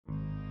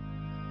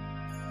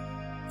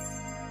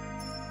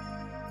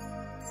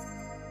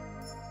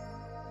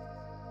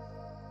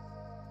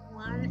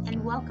everyone,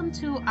 and welcome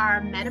to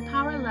our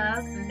MetaPWR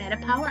Love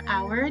MetaPWR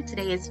Hour.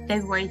 Today is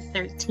February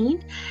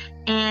 13th,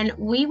 and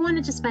we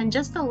wanted to spend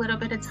just a little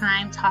bit of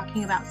time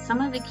talking about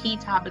some of the key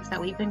topics that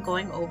we've been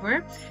going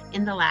over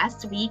in the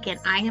last week. And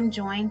I am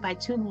joined by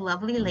two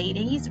lovely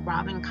ladies,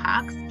 Robin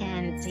Cox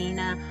and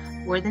Dana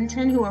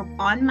Worthington, who are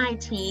on my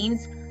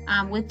teams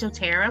with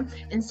doTERRA.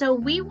 And so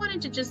we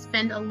wanted to just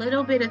spend a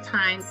little bit of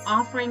time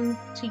offering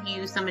to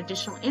you some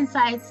additional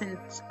insights and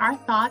our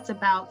thoughts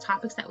about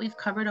topics that we've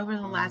covered over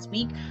the last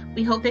week.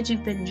 We hope that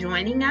you've been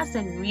joining us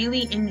and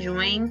really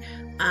enjoying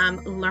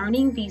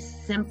learning these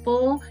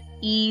simple,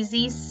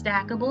 easy,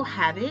 stackable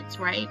habits,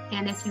 right?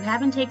 And if you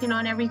haven't taken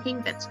on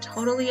everything, that's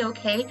totally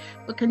okay,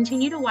 but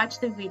continue to watch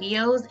the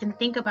videos and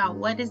think about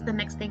what is the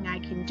next thing I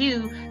can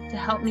do to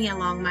help me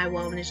along my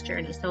wellness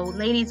journey. So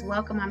ladies,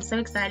 welcome. I'm so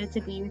excited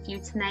to be with you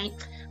tonight.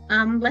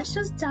 Let's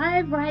just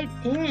dive right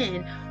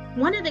in.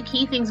 One of the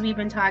key things we've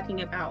been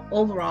talking about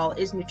overall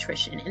is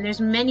nutrition, and there's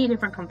many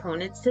different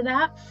components to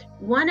that.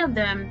 One of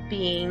them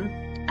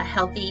being a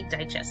healthy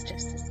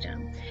digestive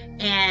system.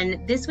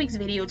 And this week's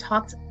video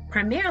talks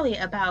primarily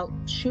about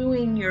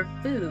chewing your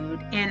food,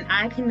 and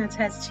I can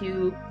attest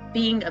to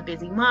being a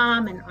busy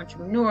mom and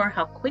entrepreneur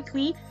how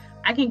quickly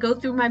I can go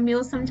through my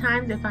meals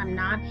sometimes if I'm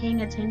not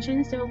paying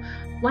attention. So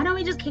why don't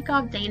we just kick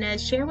off, Dana?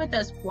 Share with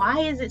us, why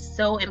is it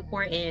so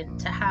important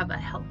to have a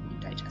healthy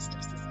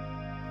digestive system?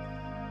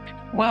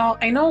 Well,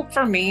 I know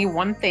for me,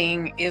 one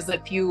thing is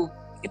if you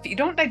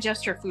don't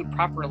digest your food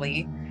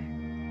properly,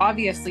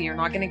 obviously you're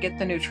not going to get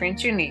the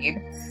nutrients you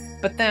need.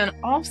 But then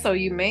also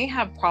you may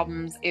have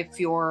problems if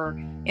your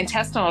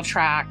intestinal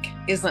tract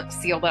isn't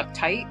sealed up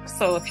tight.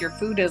 So if your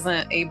food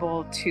isn't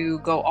able to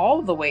go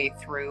all the way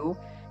through,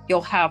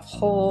 you'll have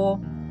whole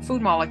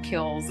food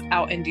molecules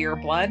out into your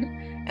blood.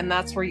 And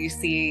that's where you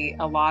see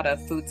a lot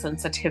of food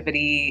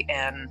sensitivity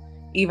and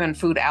even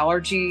food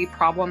allergy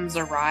problems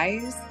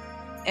arise.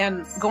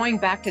 And going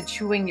back to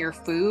chewing your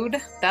food,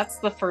 that's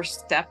the first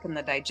step in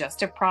the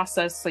digestive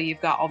process. So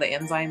you've got all the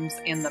enzymes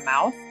in the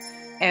mouth.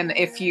 And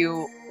if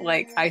you,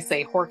 like I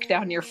say, hork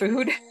down your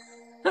food,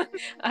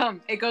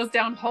 it goes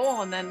down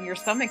whole, and then your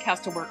stomach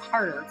has to work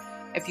harder.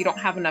 If you don't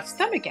have enough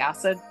stomach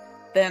acid,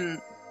 then,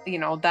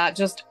 that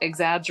just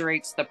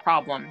exaggerates the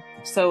problem.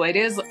 So it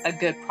is a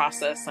good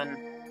process. And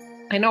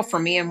I know for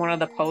me, in one of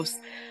the posts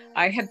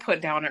I had put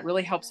down, it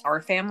really helps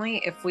our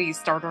family if we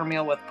start our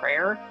meal with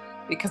prayer,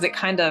 because it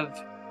kind of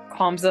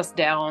calms us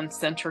down,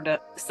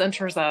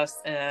 centers us,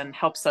 and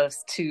helps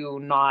us to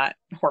not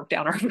hork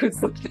down our food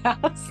so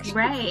fast.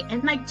 Right.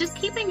 And just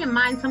keeping in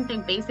mind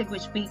something basic,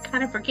 which we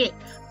kind of forget,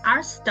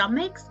 our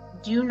stomachs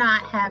do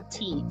not have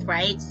teeth,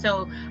 right?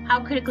 So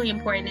how critically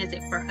important is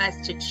it for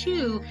us to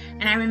chew?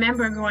 And I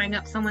remember growing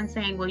up, someone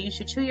saying, well, you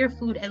should chew your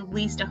food at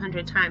least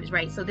 100 times,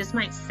 right? So this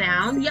might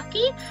sound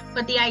yucky,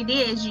 but the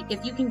idea is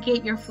if you can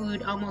get your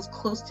food almost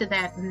close to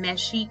that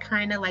meshy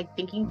kind of like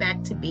thinking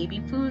back to baby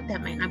food,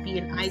 that might not be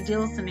an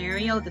ideal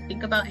scenario to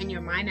think about in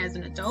your mind as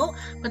an adult.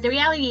 But the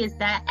reality is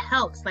that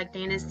helps, like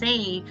Dana's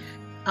saying,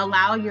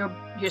 allow your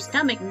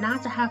stomach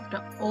not to have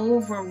to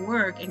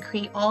overwork and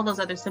create all those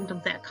other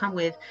symptoms that come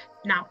with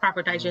not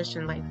proper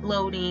digestion, like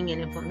bloating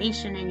and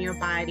inflammation in your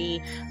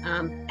body,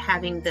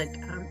 having the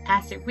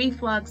acid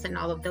reflux and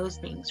all of those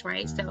things,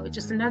 right? So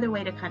just another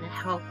way to kind of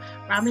help.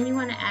 Robin, you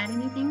want to add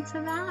anything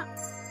to that?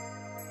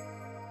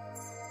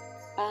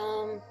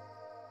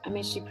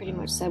 She pretty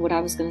much said what I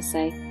was going to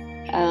say.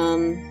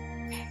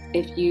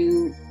 If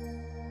you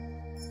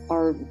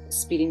are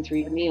speeding through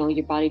your meal,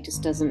 your body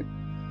just doesn't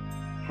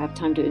have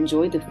time to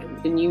enjoy the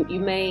food, and you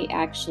may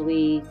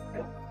actually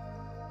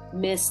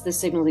miss the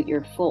signal that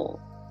you're full,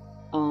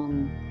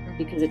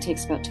 because it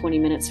takes about 20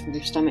 minutes for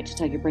your stomach to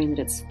tell your brain that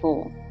it's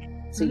full.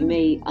 So you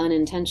may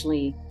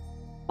unintentionally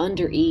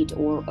undereat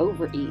or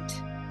overeat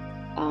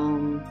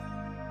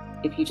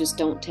if you just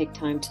don't take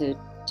time to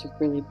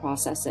really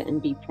process it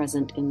and be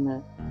present in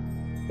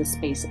the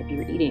space of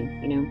your eating,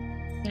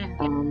 Yeah.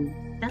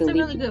 That's a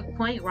really good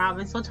point,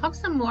 Robin. So talk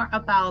some more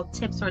about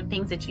tips or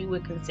things that you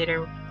would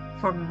consider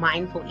for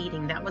mindful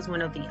eating. That was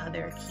one of the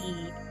other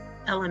key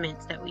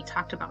elements that we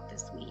talked about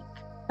this week.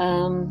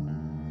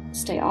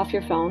 Stay off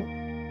your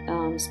phone,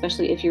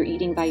 especially if you're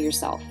eating by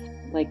yourself.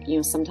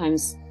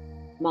 Sometimes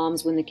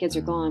moms, when the kids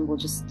are gone, will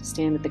just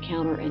stand at the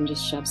counter and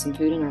just shove some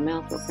food in our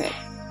mouth real quick.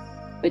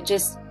 But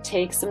just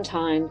take some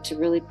time to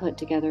really put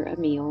together a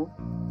meal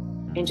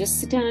and just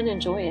sit down and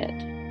enjoy it.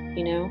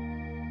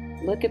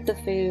 Look at the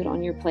food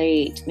on your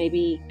plate,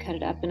 maybe cut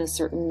it up in a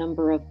certain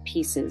number of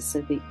pieces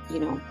so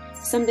that,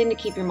 something to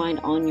keep your mind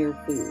on your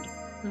food.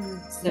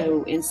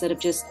 So instead of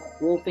just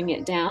wolfing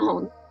it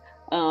down,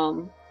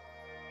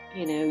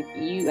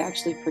 you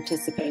actually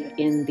participate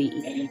in the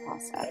eating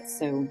process.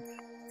 So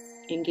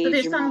engage. So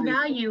there's some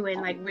value in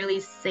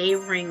really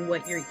savoring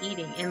what you're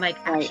eating and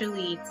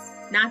actually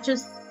not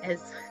just,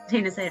 as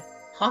Dana said,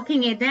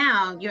 hawking it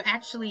down. You're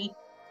actually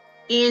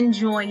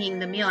enjoying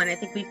the meal. And I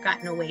think we've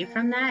gotten away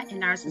from that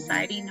in our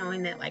society,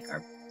 knowing that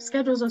our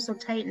schedules are so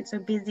tight and so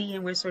busy,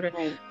 and we're sort of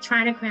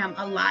trying to cram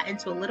a lot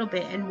into a little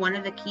bit. And one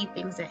of the key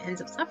things that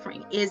ends up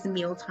suffering is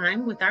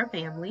mealtime with our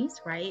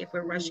families, right? If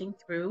we're rushing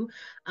through,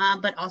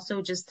 but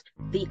also just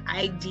the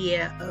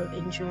idea of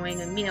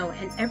enjoying a meal.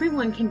 And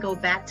everyone can go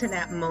back to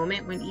that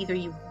moment when either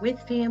you were with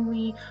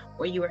family,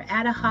 or you were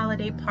at a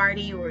holiday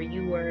party, or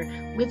you were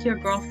with your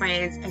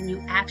girlfriends, and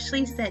you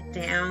actually sat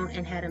down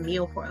and had a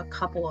meal for a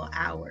couple of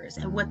hours.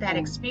 And what that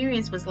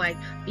experience was like,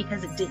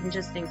 because it didn't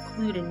just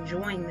include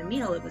enjoying the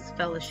meal, it was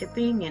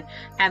fellowshipping and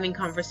having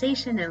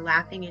conversation and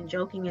laughing and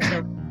joking. And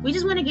so we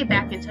just want to get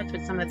back in touch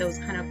with some of those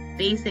kind of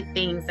basic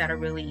things that are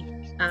really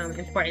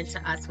important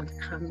to us when it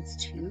comes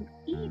to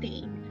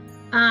eating.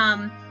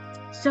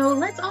 So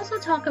let's also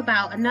talk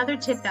about another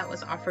tip that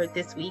was offered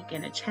this week,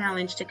 and a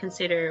challenge to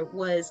consider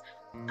was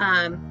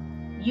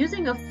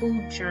using a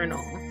food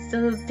journal.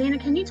 So Dana,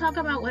 can you talk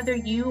about whether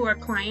you or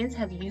clients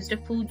have used a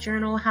food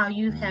journal, how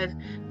you have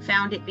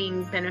found it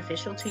being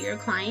beneficial to your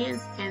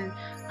clients, and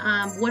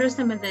what are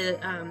some of the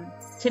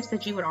tips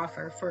that you would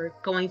offer for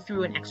going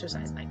through an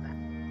exercise like that?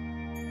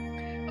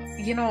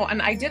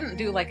 And I didn't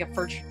do like a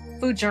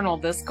food journal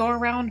this go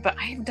around, but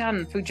I've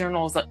done food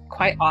journals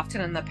quite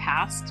often in the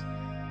past.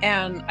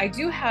 And I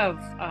do have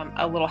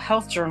a little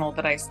health journal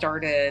that I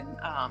started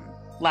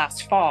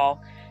last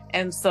fall.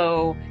 And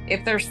so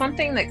if there's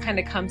something that kind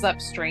of comes up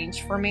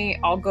strange for me,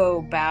 I'll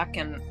go back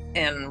and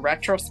in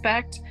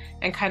retrospect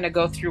and kind of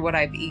go through what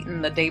I've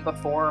eaten the day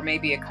before, or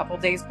maybe a couple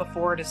days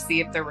before, to see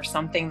if there was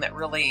something that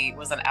really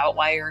was an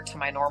outlier to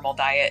my normal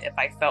diet, if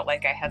I felt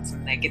like I had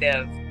some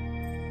negative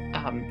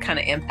kind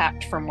of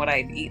impact from what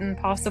I'd eaten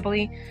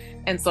possibly.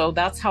 And so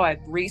that's how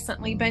I've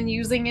recently been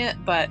using it.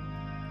 But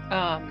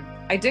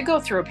I did go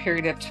through a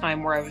period of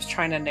time where I was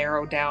trying to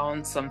narrow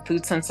down some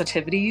food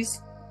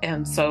sensitivities.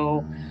 And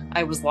so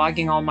I was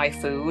logging all my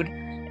food.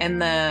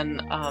 And then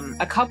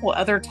a couple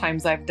other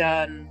times I've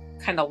done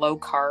kind of low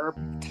carb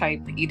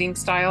type eating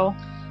style.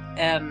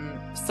 And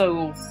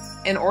so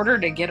in order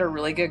to get a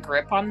really good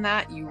grip on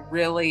that, you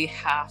really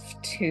have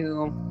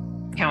to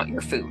count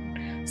your food.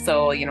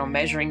 So,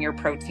 measuring your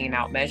protein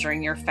out,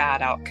 measuring your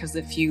fat out, because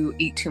if you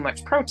eat too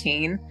much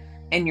protein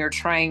and you're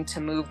trying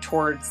to move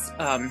towards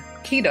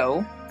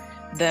keto,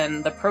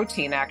 then the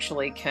protein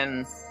actually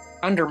can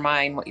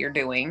undermine what you're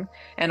doing.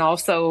 And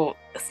also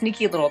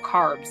sneaky little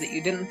carbs that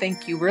you didn't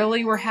think you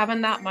really were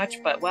having that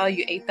much, but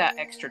you ate that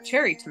extra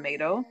cherry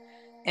tomato,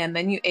 and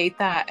then you ate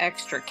that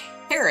extra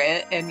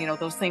carrot, and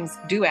those things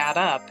do add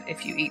up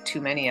if you eat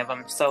too many of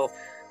them. So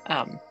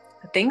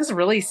things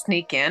really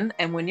sneak in,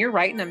 and when you're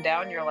writing them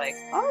down, you're like,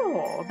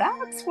 oh,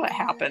 that's what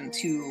happened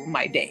to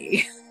my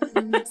day.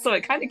 So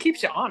it kind of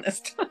keeps you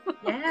honest.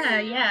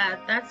 Yeah,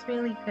 that's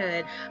really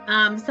good.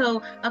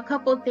 So a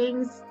couple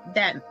things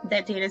that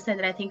Dana said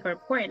that I think are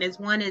important is,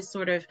 one is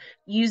sort of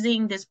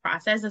using this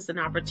process as an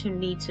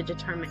opportunity to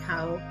determine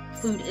how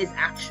food is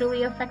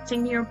actually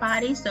affecting your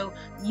body. So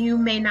you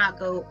may not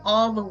go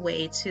all the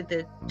way to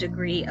the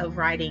degree of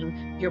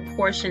writing your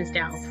portions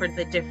down for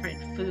the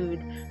different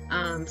food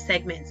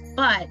segments,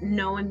 but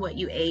knowing what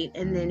you ate,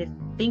 and then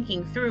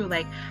thinking through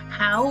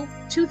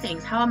two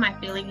things: how am I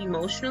feeling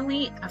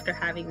emotionally after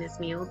having this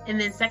meal, and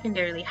then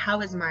secondarily,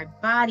 how is my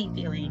body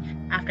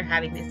feeling after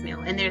having this meal?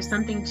 And there's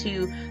something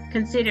to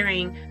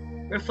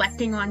considering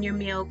reflecting on your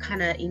meal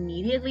kind of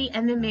immediately,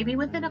 and then maybe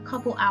within a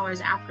couple hours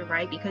after,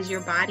 right? Because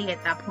your body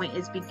at that point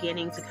is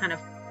beginning to kind of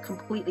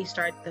completely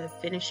start the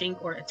finishing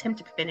or attempt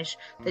to finish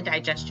the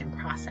digestion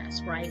process,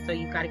 right? So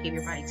you've got to give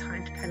your body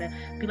time to kind of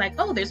be like,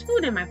 oh, there's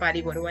food in my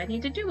body. What do I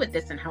need to do with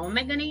this? And how am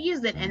I going to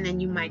use it? And then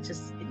you might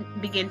just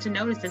begin to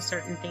notice if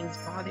certain things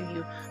bother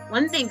you.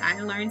 One thing I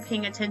learned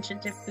paying attention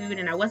to food,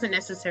 and I wasn't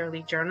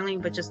necessarily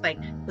journaling, but just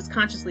was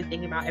consciously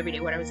thinking about every day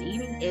what I was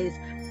eating, is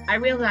I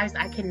realized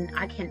I can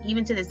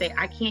even to this day,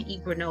 I can't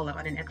eat granola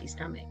on an empty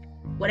stomach.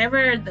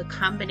 Whatever the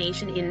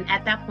combination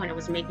at that point I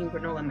was making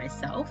granola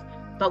myself,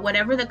 but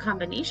whatever the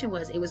combination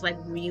was, it was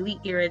really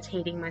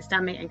irritating my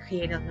stomach and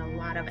creating a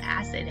lot of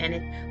acid.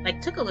 And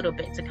it took a little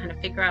bit to kind of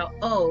figure out,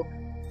 oh,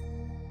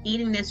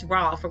 eating this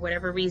raw, for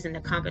whatever reason,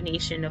 the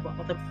combination of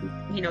all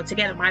the,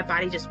 together, my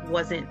body just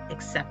wasn't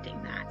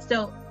accepting that.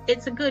 So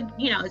it's a good,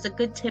 it's a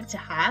good tip to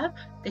have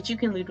that you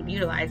can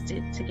utilize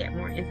to get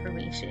more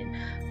information.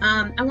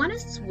 I want to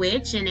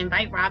switch and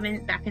invite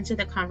Robin back into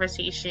the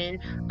conversation.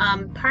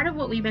 Part of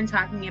what we've been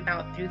talking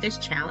about through this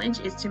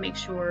challenge is to make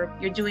sure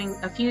you're doing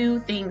a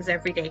few things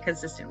every day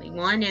consistently.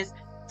 One is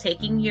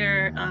taking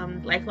your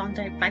lifelong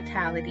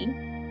vitality,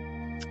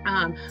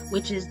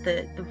 which is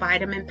the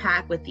vitamin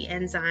pack with the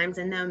enzymes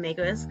and the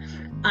omegas,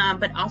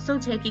 but also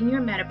taking your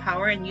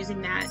MetaPWR and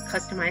using that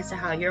customized to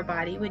how your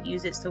body would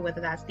use it. So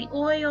whether that's the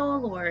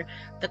oil or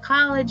the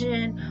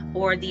collagen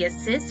or the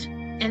assist,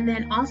 and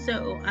then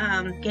also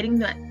getting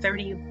that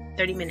 30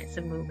 minutes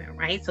of movement,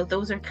 right? So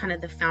those are kind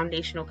of the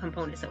foundational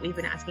components that we've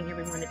been asking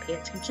everyone to pay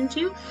attention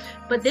to.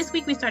 But this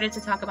week we started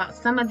to talk about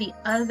some of the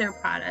other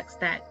products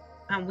that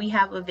we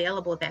have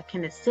available that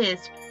can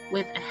assist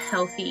with a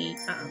healthy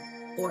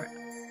or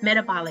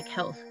metabolic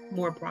health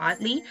more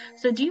broadly.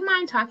 So do you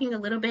mind talking a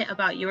little bit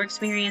about your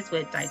experience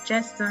with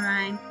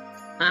digestion,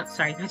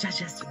 sorry, not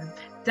digestion,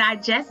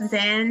 Digest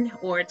Zen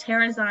or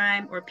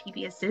Terrazyme or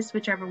PB Assist,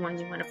 whichever one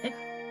you want to pick.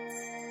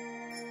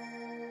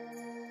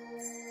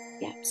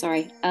 Yeah,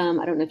 sorry.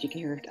 I don't know if you can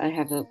hear, I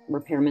have a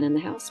repairman in the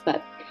house,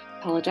 but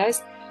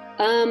apologize.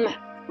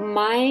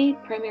 My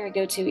primary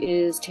go-to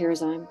is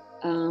Terrazyme.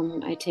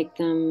 I take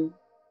them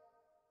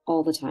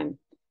all the time.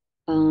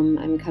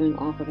 I'm coming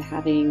off of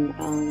having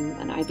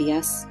an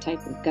IBS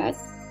type of gut.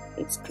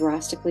 It's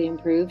drastically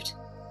improved,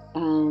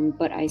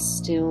 but I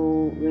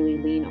still really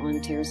lean on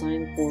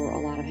Terrazyme for a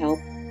lot of help,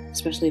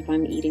 especially if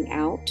I'm eating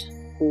out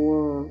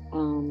or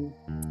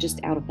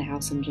just out of the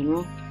house in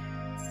general.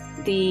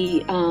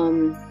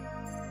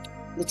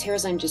 The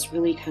Terrazyme just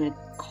really kind of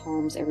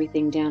calms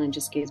everything down and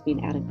just gives me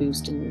an added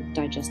boost in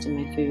digesting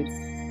my food.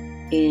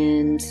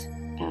 And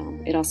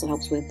it also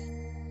helps with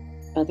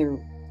other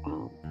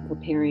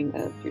repairing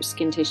of your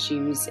skin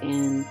tissues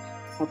and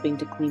helping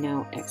to clean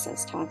out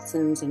excess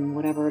toxins and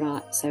whatever or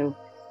not. So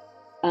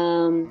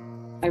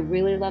I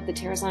really love the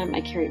Terrazyme.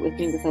 I carry it with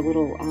me with a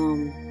little,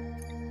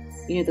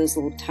 those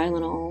little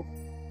Tylenol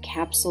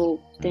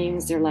capsule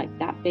things. They're like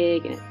that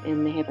big,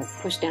 and they have a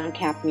push down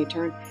cap when you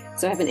turn.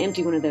 So I have an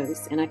empty one of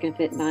those, and I can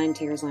fit 9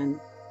 Terrazyme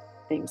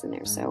things in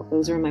there. So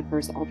those are in my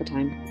purse all the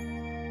time.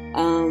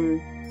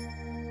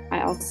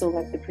 I also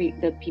like the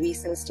PB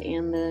Assist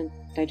and the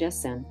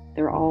digestion.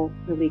 They're all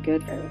really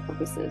good for their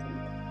purposes.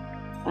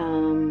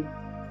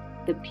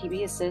 The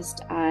PB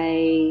Assist,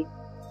 I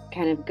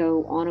kind of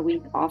go on a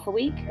week, off a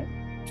week.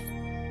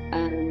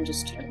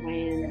 Just try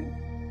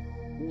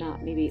and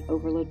not maybe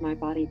overload my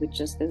body with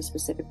just those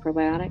specific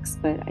probiotics,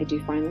 but I do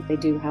find that they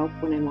do help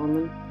when I'm on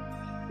them.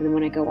 And then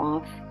when I go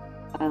off,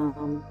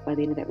 by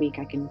the end of that week,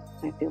 I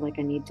feel like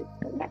I need to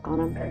go back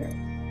on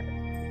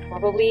them.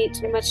 Probably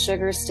too much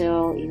sugar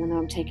still, even though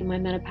I'm taking my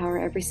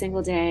MetaPWR every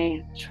single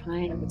day. I'm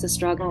trying, it's a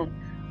struggle.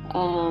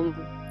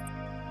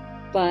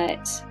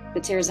 But the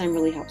Terrazyme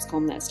really helps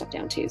calm that stuff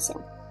down too.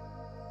 So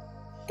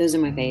those are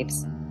my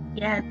faves.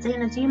 Yeah,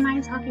 Dana, do you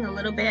mind talking a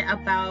little bit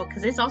about,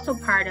 because it's also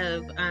part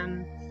of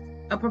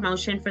a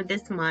promotion for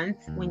this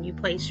month when you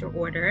place your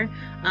order,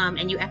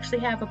 and you actually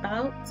have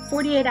about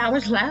 48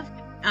 hours left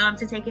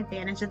to take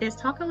advantage of this.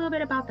 Talk a little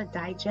bit about the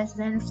Digest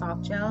Zen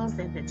soft gels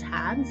and the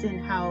tabs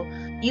and how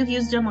you've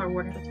used them or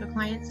worked with your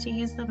clients to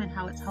use them and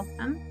how it's helped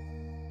them.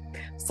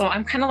 So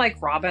I'm kind of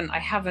like Robin. I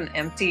have an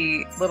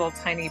empty little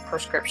tiny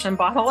prescription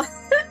bottle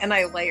and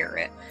I layer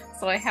it.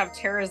 So I have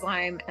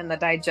Terrazyme and the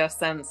Digest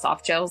Zen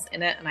soft gels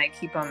in it, and I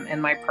keep them in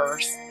my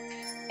purse.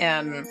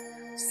 And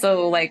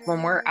so like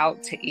when we're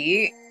out to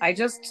eat, I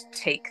just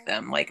take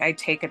them. Like I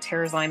take a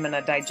Terrazyme and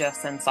a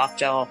Digest Zen soft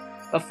gel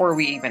before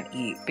we even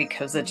eat,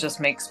 because it just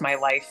makes my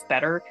life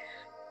better.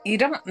 You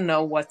don't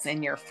know what's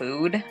in your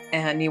food,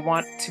 and you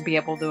want to be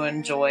able to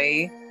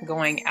enjoy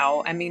going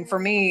out. I mean, for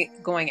me,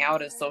 going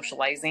out is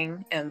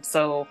socializing. And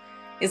so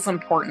it's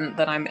important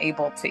that I'm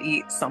able to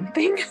eat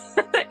something.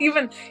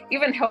 even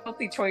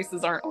healthy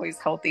choices aren't always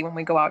healthy when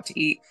we go out to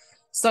eat.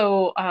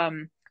 So,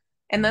 and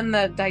then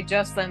the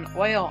Digest Zen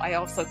oil, I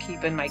also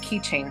keep in my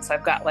keychain. So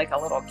I've got like a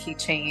little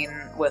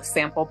keychain with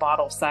sample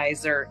bottle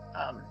size, or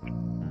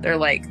they're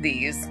like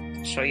these.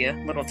 I'll show you,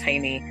 little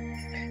tiny,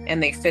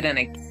 and they fit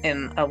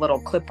in a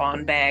little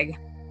clip-on bag.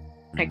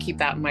 I keep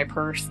that in my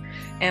purse.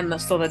 And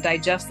so the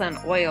Digest Zen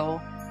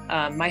oil,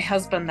 my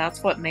husband,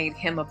 that's what made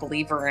him a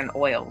believer in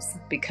oils,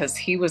 because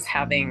he was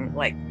having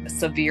like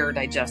severe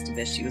digestive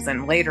issues,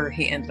 and later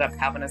he ended up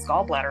having his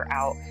gallbladder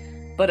out.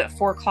 But at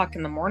 4 o'clock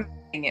in the morning,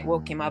 it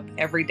woke him up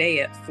every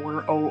day at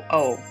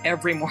 4:00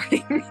 every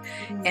morning.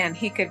 And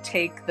he could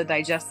take the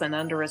Digest Zen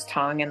under his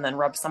tongue and then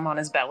rub some on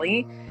his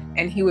belly,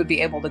 and he would be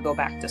able to go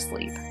back to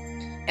sleep.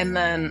 And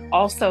then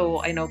also,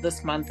 I know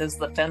this month is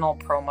the fennel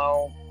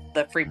promo,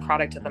 the free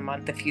product of the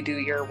month if you do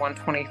your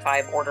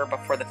 125 order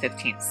before the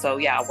 15th. So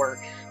yeah, we're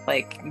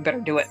like, you better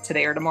do it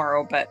today or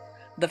tomorrow. But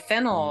the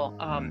fennel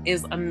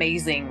is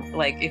amazing.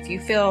 Like if you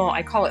feel,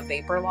 I call it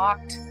vapor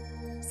locked.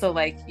 So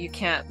like you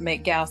can't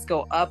make gas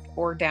go up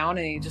or down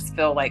and you just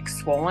feel like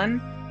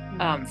swollen.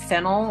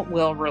 Fennel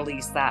will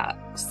release that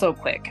so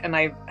quick. And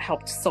I've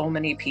helped so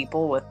many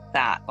people with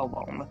that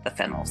alone, with the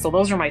fennel. So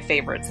those are my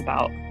favorites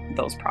about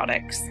those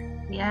products.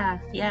 Yeah.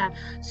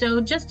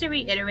 So just to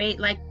reiterate,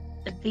 like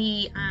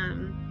the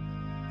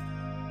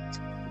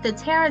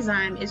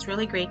Terrazyme is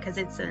really great because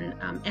it's an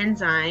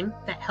enzyme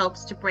that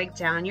helps to break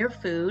down your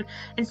food.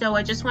 And so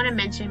I just want to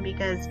mention,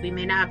 because we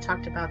may not have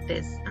talked about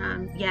this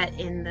yet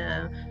in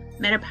the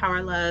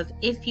MetaPWR Love,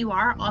 if you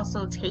are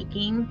also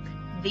taking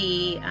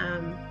the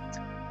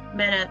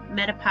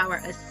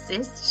MetaPWR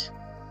Assist,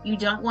 you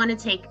don't want to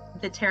take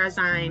the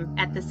Terrazyme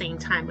at the same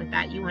time with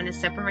that. You want to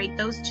separate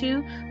those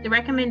two. The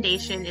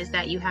recommendation is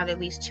that you have at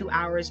least 2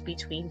 hours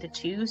between the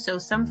two. So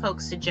some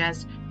folks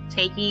suggest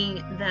taking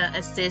the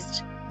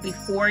Assist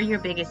before your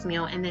biggest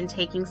meal, and then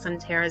taking some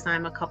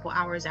Terrazyme a couple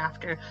hours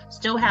after,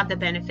 still have the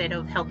benefit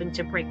of helping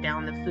to break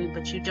down the food,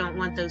 but you don't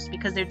want those,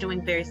 because they're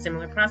doing very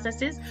similar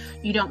processes,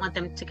 you don't want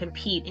them to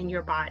compete in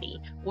your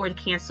body or to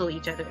cancel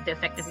each other, the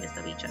effectiveness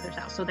of each other's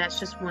out. So that's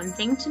just one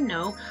thing to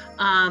know.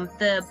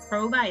 The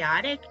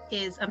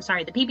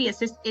the PB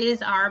Assist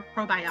is our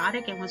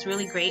probiotic, and what's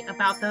really great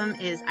about them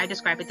is, I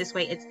describe it this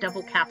way, it's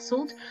double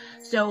capsuled.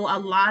 So a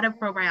lot of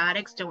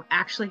probiotics don't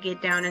actually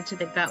get down into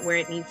the gut where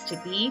it needs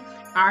to be.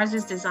 Ours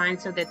is designed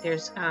so that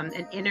there's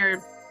an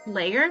inner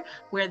layer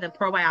where the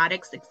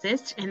probiotics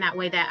exist, and that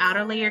way that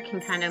outer layer can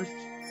kind of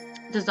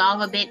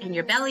dissolve a bit in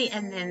your belly,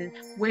 and then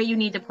where you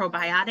need the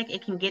probiotic,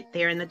 it can get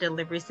there in the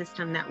delivery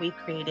system that we've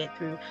created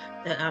through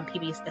the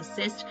PB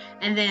Assist.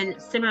 And then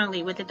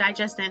similarly with the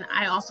digestion,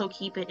 I also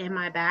keep it in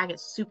my bag.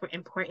 It's super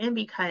important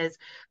because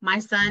my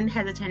son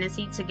has a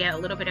tendency to get a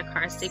little bit of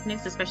car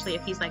sickness, especially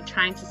if he's like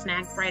trying to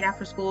snack right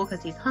after school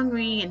because he's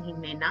hungry and he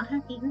may not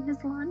have eaten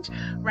his lunch,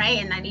 right?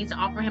 And I need to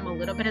offer him a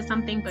little bit of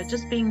something, but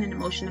just being in the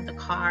motion of the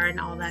car and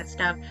all that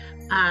stuff,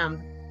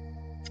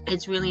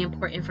 it's really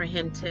important for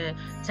him to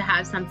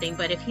have something.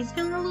 But if he's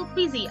feeling a little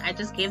queasy, I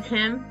just give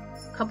him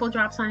a couple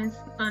drops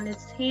on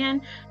his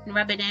hand and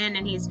rub it in,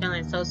 and he's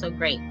feeling so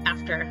great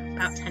after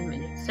about 10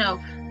 minutes. So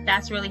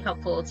that's really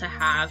helpful to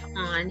have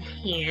on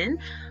hand.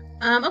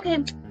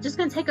 Okay, just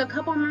gonna take a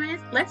couple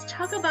minutes. Let's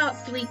talk about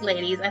sleep,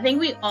 ladies. I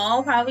think we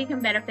all probably can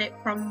benefit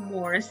from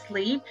more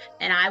sleep,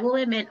 and I will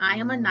admit I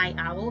am a night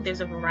owl.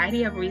 There's a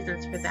variety of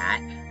reasons for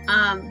that,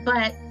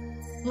 but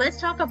let's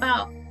talk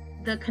about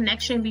the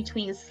connection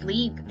between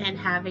sleep and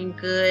having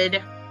good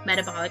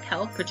metabolic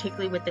health,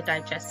 particularly with the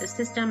digestive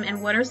system.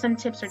 And what are some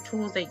tips or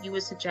tools that you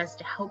would suggest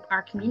to help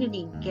our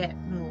community get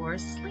more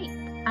sleep?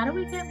 How do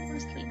we get more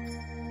sleep?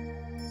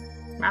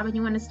 Robin,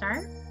 you want to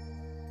start?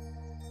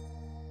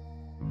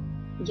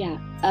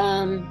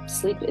 Yeah,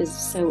 sleep is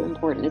so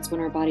important. It's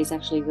when our bodies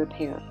actually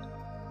repair.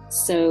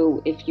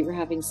 So if you were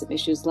having some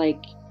issues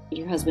like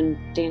your husband,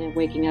 Dana,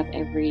 waking up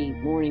every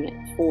morning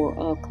at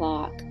 4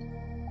 o'clock,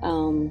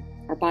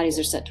 our bodies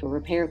are set to a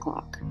repair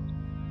clock.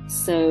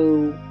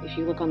 So if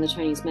you look on the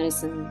Chinese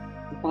medicine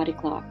body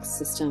clock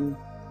system,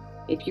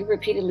 if you're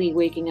repeatedly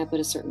waking up at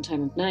a certain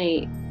time of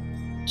night,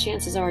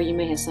 chances are you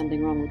may have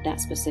something wrong with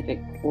that specific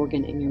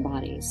organ in your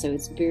body. So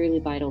it's very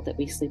vital that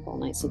we sleep all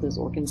night so those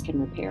organs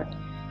can repair.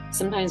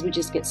 Sometimes we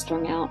just get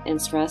strung out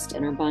and stressed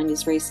and our mind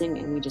is racing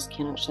and we just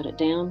cannot shut it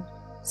down.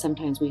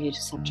 Sometimes we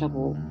just have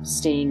trouble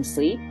staying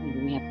asleep.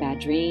 Maybe we have bad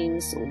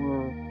dreams,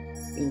 or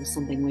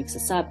something wakes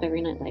us up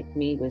every night, like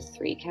me with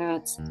 3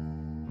 cats,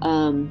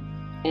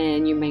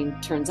 and your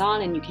mind turns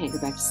on and you can't go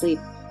back to sleep.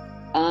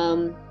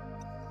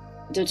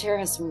 doTERRA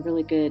has some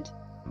really good,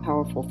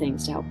 powerful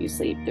things to help you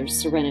sleep. There's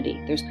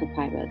Serenity, there's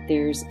Copaiba,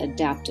 there's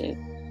Adaptive,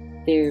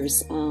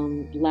 there's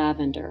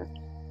lavender,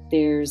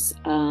 there's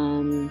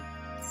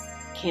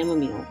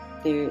chamomile,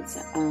 there's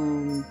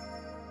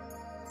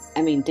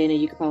Dana,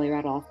 you could probably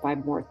rattle off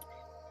 5 more.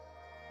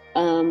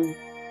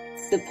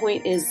 The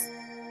point is,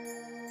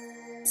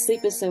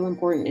 sleep is so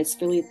important. It's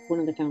really one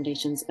of the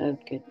foundations of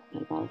good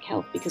metabolic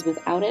health, because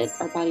without it,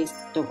 our bodies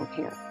don't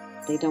repair.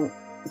 They don't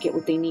get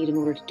what they need in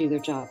order to do their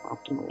job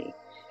optimally.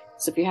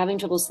 So if you're having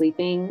trouble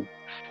sleeping,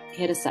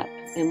 hit us up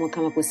and we'll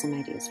come up with some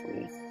ideas for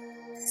you.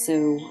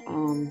 So,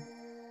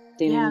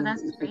 Dana, yeah,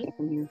 that's great.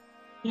 From here.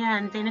 Yeah,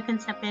 and Dana can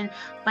step in.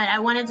 But I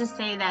wanted to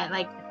say that,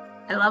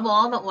 I love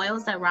all the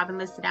oils that Robin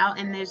listed out,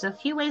 and there's a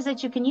few ways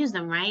that you can use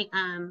them, right?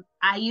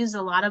 I use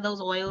a lot of those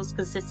oils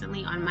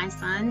consistently on my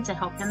son to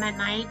help him at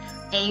night,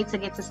 to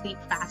get to sleep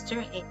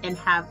faster and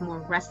have more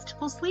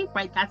restful sleep,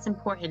 right? That's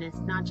important. It's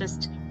not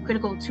just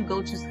critical to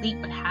go to sleep,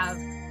 but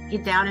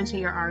get down into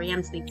your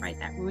REM sleep, right?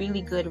 That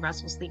really good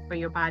restful sleep for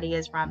your body,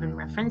 as Robin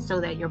referenced, so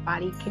that your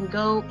body can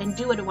go and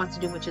do what it wants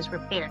to do, which is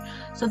repair.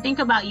 So think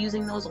about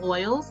using those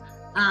oils,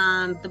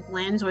 the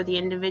blends or the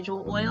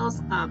individual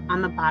oils,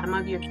 on the bottom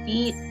of your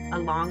feet,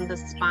 along the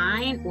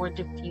spine, or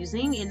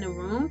diffusing in the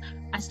room.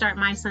 I start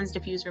my son's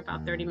diffuser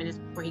about 30 minutes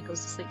before he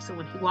goes to sleep. So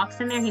when he walks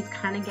in there, he's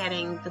kind of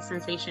getting the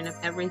sensation of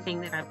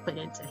everything that I put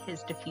into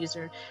his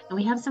diffuser. And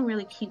we have some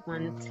really cute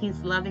ones. He's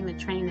loving the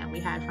training that we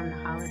had from the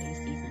holiday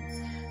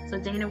season. So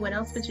Dana, what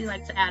else would you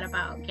like to add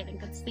about getting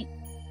good sleep?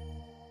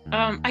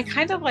 I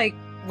kind of like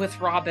with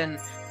Robin,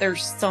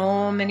 there's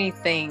so many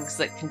things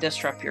that can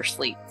disrupt your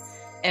sleep.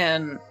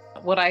 And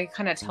what I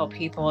kind of tell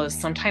people is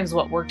sometimes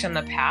what worked in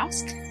the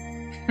past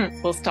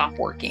will stop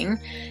working.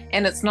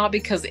 And it's not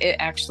because it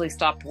actually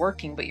stopped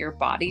working, but your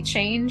body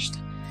changed.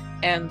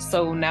 And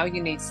so now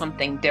you need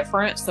something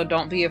different. So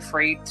don't be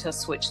afraid to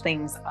switch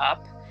things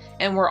up.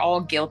 And we're all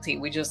guilty.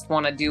 We just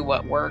want to do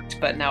what worked,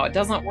 but now it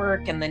doesn't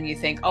work. And then you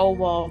think, oh,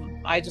 well,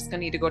 I just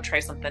need to go try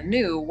something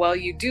new. Well,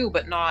 you do,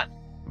 but not.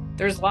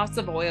 There's lots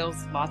of oils,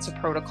 lots of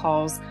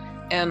protocols.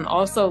 And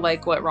also,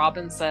 like what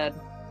Robin said,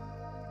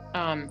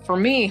 for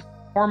me,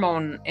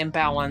 hormone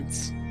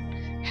imbalance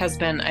has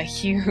been a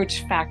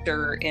huge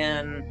factor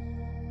in,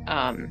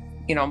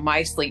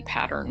 my sleep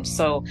patterns.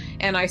 So,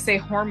 and I say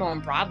hormone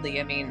broadly,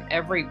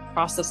 every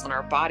process in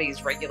our body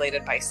is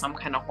regulated by some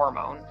kind of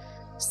hormone.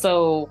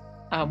 So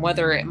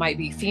whether it might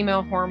be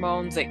female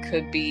hormones, it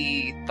could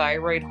be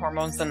thyroid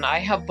hormones. And I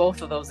have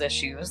both of those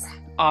issues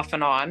off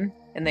and on,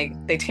 and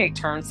they take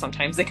turns.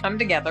 Sometimes they come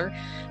together.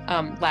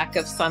 Lack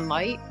of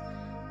sunlight,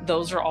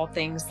 those are all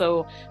things.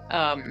 So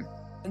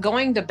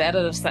going to bed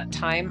at a set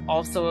time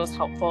also is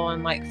helpful.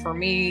 And like for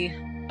me,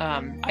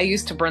 I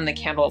used to burn the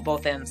candle at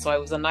both ends. So I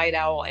was a night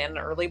owl and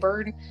an early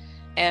bird,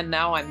 and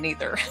now I'm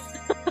neither.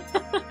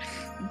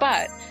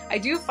 But I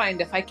do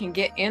find if I can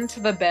get into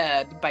the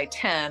bed by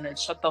 10 and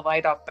shut the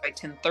light off by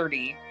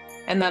 10:30,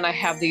 and then I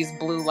have these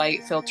blue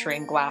light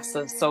filtering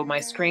glasses, so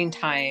my screen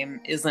time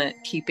isn't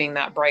keeping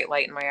that bright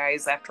light in my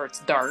eyes after it's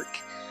dark.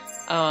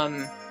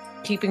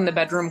 Keeping the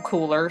bedroom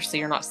cooler so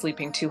you're not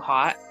sleeping too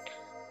hot.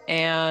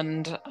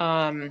 And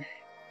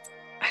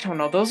I don't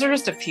know, those are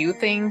just a few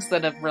things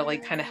that have really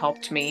kind of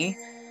helped me.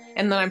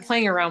 And then I'm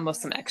playing around with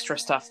some extra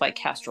stuff like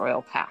castor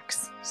oil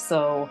packs.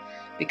 So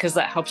because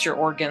that helps your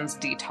organs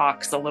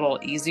detox a little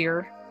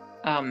easier.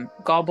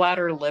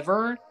 Gallbladder,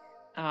 liver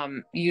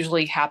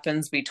usually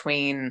happens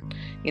between,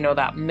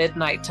 that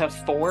midnight to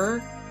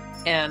 4.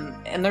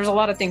 And there's a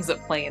lot of things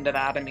that play into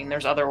that. I mean,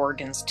 there's other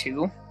organs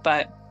too,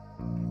 but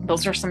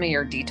those are some of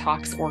your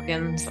detox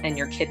organs, and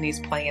your kidneys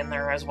play in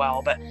there as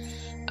well. But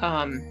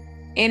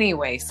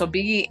anyway, so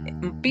be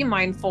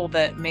mindful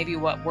that maybe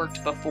what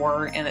worked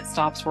before and it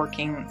stops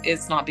working,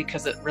 it's not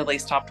because it really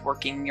stopped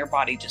working. Your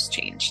body just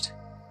changed.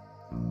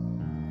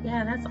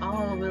 Yeah, that's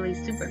all really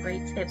super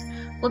great tips.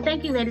 Well,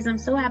 thank you, ladies. I'm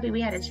so happy we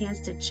had a chance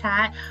to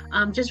chat.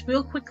 Just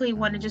real quickly,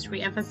 want to just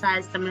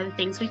reemphasize some of the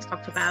things we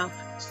talked about.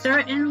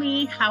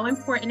 Certainly how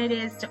important it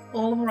is to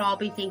overall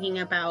be thinking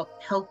about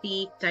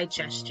healthy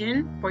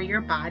digestion for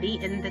your body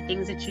and the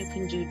things that you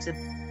can do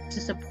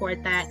to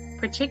support that,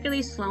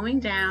 particularly slowing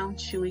down,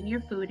 chewing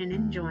your food and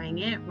enjoying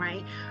it,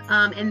 right?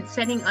 And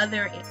setting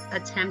other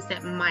attempts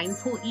at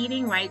mindful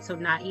eating, right? So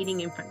not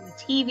eating in front of the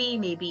TV,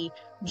 maybe,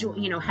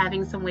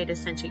 having some way to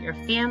center your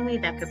family.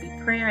 That could be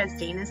prayer, as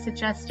Dana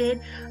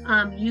suggested.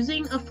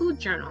 Using a food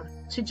journal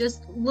to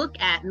just look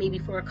at, maybe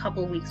for a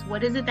couple weeks,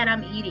 what is it that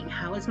I'm eating?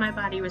 How is my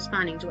body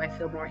responding? Do I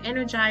feel more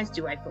energized?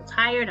 Do I feel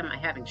tired? Am I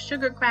having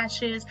sugar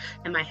crashes?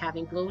 Am I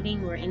having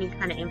bloating or any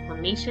kind of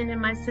inflammation in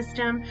my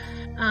system?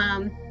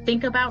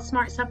 Think about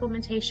smart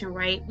supplementation,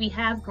 right? We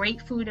have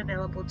great food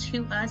available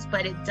to us,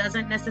 but it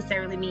doesn't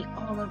necessarily meet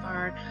all of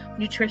our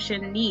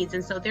nutrition needs.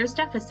 And so there's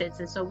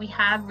deficits. And so we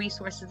have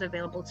resources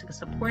available to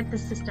support the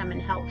system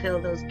and help fill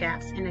those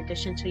gaps, in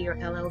addition to your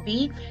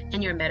LLV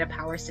and your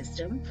MetaPWR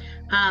system.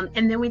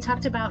 And then we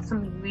talked about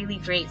some really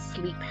great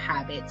sleep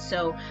habits.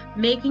 So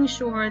making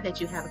sure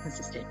that you have a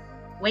consistent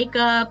wake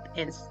up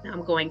and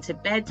going to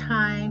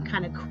bedtime,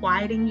 kind of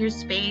quieting your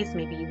space.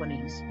 Maybe you want to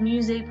use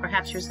music.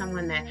 Perhaps you're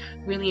someone that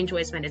really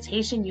enjoys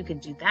meditation. You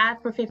could do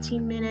that for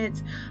 15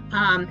 minutes.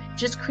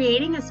 Just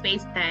creating a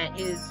space that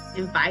is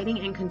inviting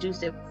and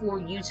conducive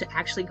for you to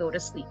actually go to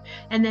sleep.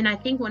 And then I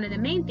think one of the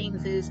main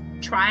things is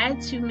try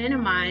to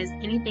minimize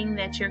anything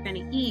that you're going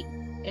to eat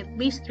at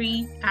least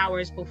 3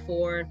 hours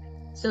before,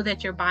 so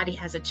that your body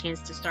has a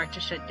chance to start to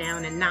shut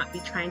down and not be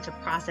trying to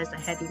process a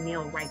heavy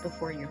meal right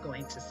before you're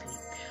going to sleep.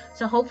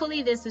 So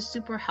hopefully this is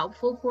super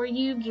helpful for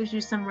you, gives you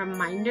some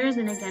reminders,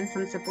 and again,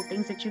 some simple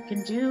things that you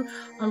can do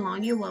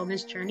along your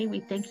wellness journey.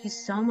 We thank you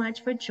so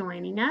much for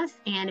joining us.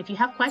 And if you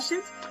have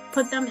questions,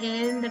 put them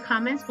in the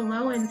comments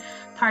below, and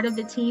part of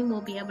the team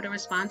will be able to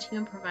respond to you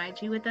and provide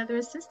you with other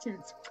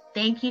assistance.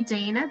 Thank you,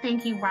 Dana.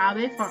 Thank you,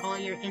 Robin, for all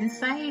your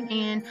insight.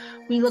 And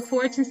we look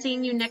forward to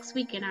seeing you next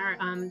week in our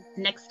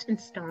next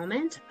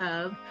installment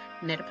of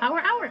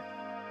MetaPWR Hour.